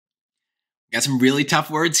Got some really tough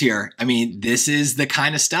words here. I mean, this is the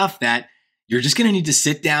kind of stuff that you're just going to need to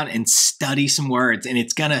sit down and study some words, and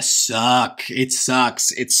it's going to suck. It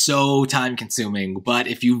sucks. It's so time consuming. But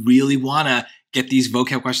if you really want to get these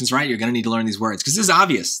vocab questions right, you're going to need to learn these words because this is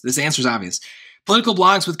obvious. This answer is obvious. Political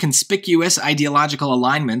blogs with conspicuous ideological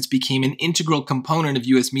alignments became an integral component of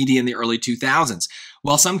U.S. media in the early 2000s.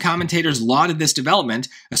 While some commentators lauded this development,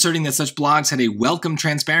 asserting that such blogs had a welcome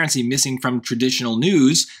transparency missing from traditional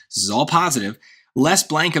news, this is all positive, less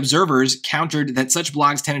blank observers countered that such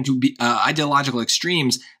blogs tended to be ideological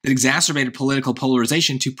extremes that exacerbated political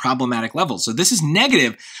polarization to problematic levels. So this is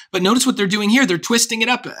negative, but notice what they're doing here. They're twisting it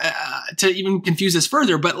up to even confuse us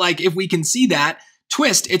further. But like, if we can see that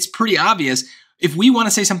twist, it's pretty obvious. If we want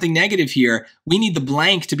to say something negative here, we need the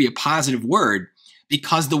blank to be a positive word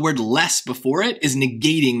because the word less before it is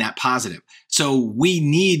negating that positive. So we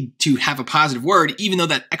need to have a positive word, even though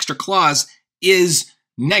that extra clause is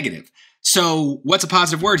negative. So what's a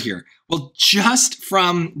positive word here? Well, just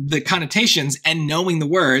from the connotations and knowing the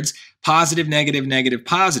words, positive, negative, negative,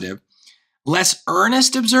 positive, less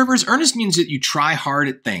earnest observers. Earnest means that you try hard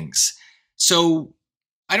at things. So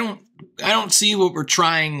I don't see what we're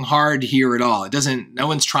trying hard here at all. No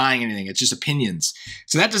one's trying anything. It's just opinions.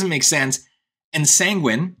 So that doesn't make sense. And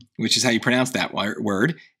sanguine, which is how you pronounce that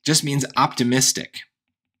word, just means optimistic.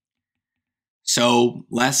 So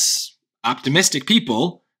less optimistic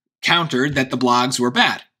people countered that the blogs were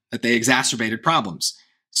bad, that they exacerbated problems.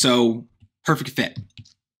 So perfect fit.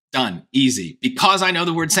 Done. Easy. Because I know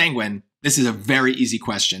the word sanguine, this is a very easy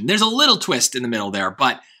question. There's a little twist in the middle there,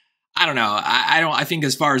 but I don't know. I think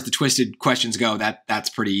as far as the twisted questions go, that's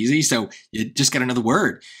pretty easy. So you just got another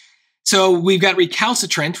word. So we've got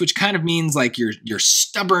recalcitrant, which kind of means like you're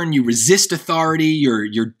stubborn, you resist authority,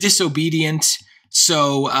 you're disobedient.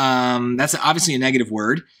 So that's obviously a negative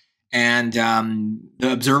word. And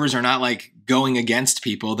the observers are not like going against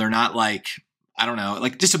people. They're not like, I don't know,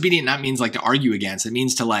 like disobedient not means like to argue against. It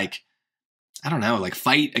means to like, I don't know, like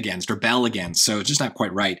fight against, rebel against. So it's just not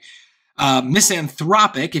quite right.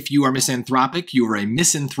 Misanthropic, if you are misanthropic, you are a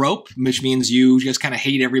misanthrope, which means you just kind of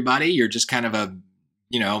hate everybody. You're just kind of a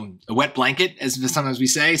wet blanket, as sometimes we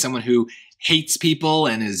say, someone who hates people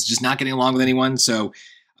and is just not getting along with anyone. So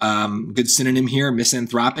good synonym here,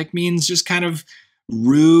 misanthropic means just kind of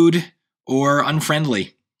rude or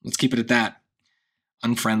unfriendly. Let's keep it at that.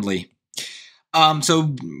 Unfriendly.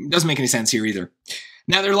 So it doesn't make any sense here either.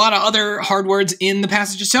 Now, there are a lot of other hard words in the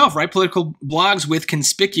passage itself, right? Political blogs with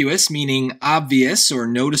conspicuous, meaning obvious or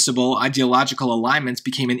noticeable ideological alignments,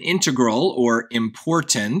 became an integral or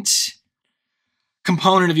important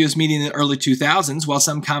component of U.S. media in the early 2000s, while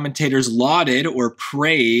some commentators lauded or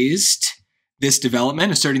praised this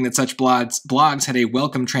development, asserting that such blogs had a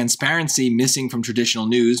welcome transparency missing from traditional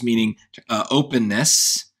news, meaning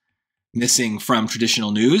openness missing from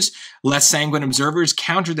traditional news. Less sanguine observers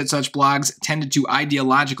countered that such blogs tended to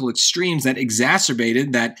ideological extremes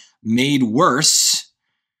that made worse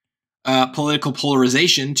political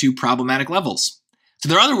polarization to problematic levels. So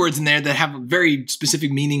there are other words in there that have very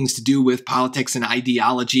specific meanings to do with politics and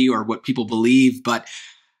ideology or what people believe, but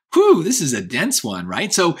this is a dense one,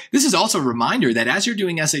 right? So this is also a reminder that as you're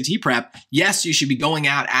doing SAT prep, yes, you should be going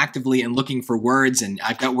out actively and looking for words. And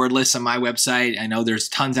I've got word lists on my website. I know there's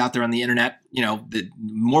tons out there on the internet. The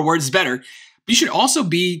more words is better. But you should also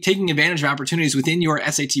be taking advantage of opportunities within your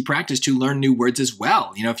SAT practice to learn new words as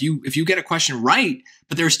well. If you get a question right,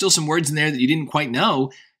 but there are still some words in there that you didn't quite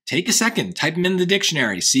know, take a second, type them in the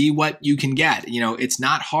dictionary, see what you can get. It's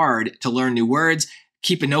not hard to learn new words.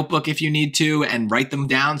 Keep a notebook if you need to and write them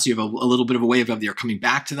down so you have a little bit of a way of either coming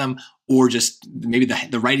back to them or just maybe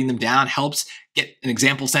the writing them down helps. Get an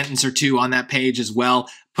example sentence or two on that page as well.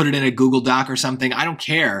 Put it in a Google Doc or something. I don't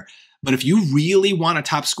care. But if you really want a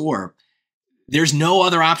top score, there's no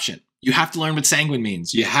other option. You have to learn what sanguine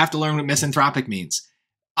means. You have to learn what misanthropic means.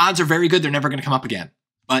 Odds are very good they're never going to come up again.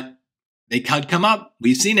 But they could come up.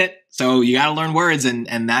 We've seen it. So you got to learn words, and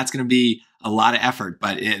that's going to be a lot of effort,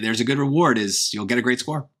 but there's a good reward is you'll get a great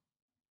score.